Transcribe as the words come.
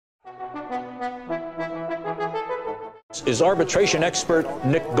This is arbitration expert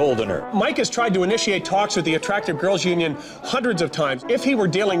Nick Goldener. Mike has tried to initiate talks with the Attractive Girls Union hundreds of times. If he were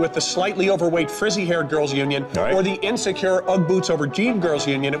dealing with the slightly overweight, frizzy-haired girls union or the insecure Ugg boots over jean girls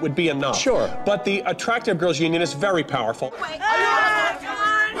union, it would be enough. Sure. But the Attractive Girls Union is very powerful.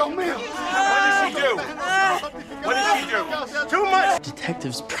 Yo, ma'am. What did she do? What did she do? Too much.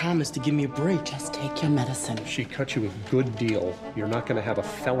 Detectives promised to give me a break. Just take your medicine. If she cut you a good deal, you're not going to have a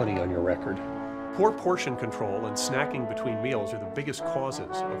felony on your record. Poor portion control and snacking between meals are the biggest causes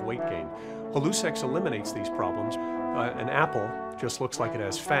of weight gain. Hallucex eliminates these problems. An apple just looks like it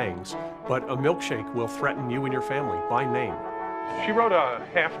has fangs, but a milkshake will threaten you and your family by name. She wrote a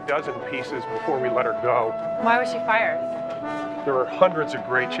half-dozen pieces before we let her go. Why was she fired? There are hundreds of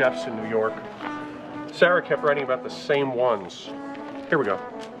great chefs in New York. Sarah kept writing about the same ones. Here we go.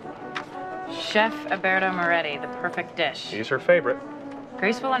 Chef Alberto Moretti, the perfect dish. He's her favorite.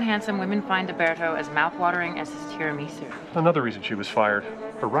 Graceful and handsome women find Alberto as mouth-watering as his tiramisu. Another reason she was fired.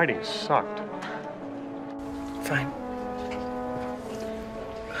 Her writing sucked. Fine.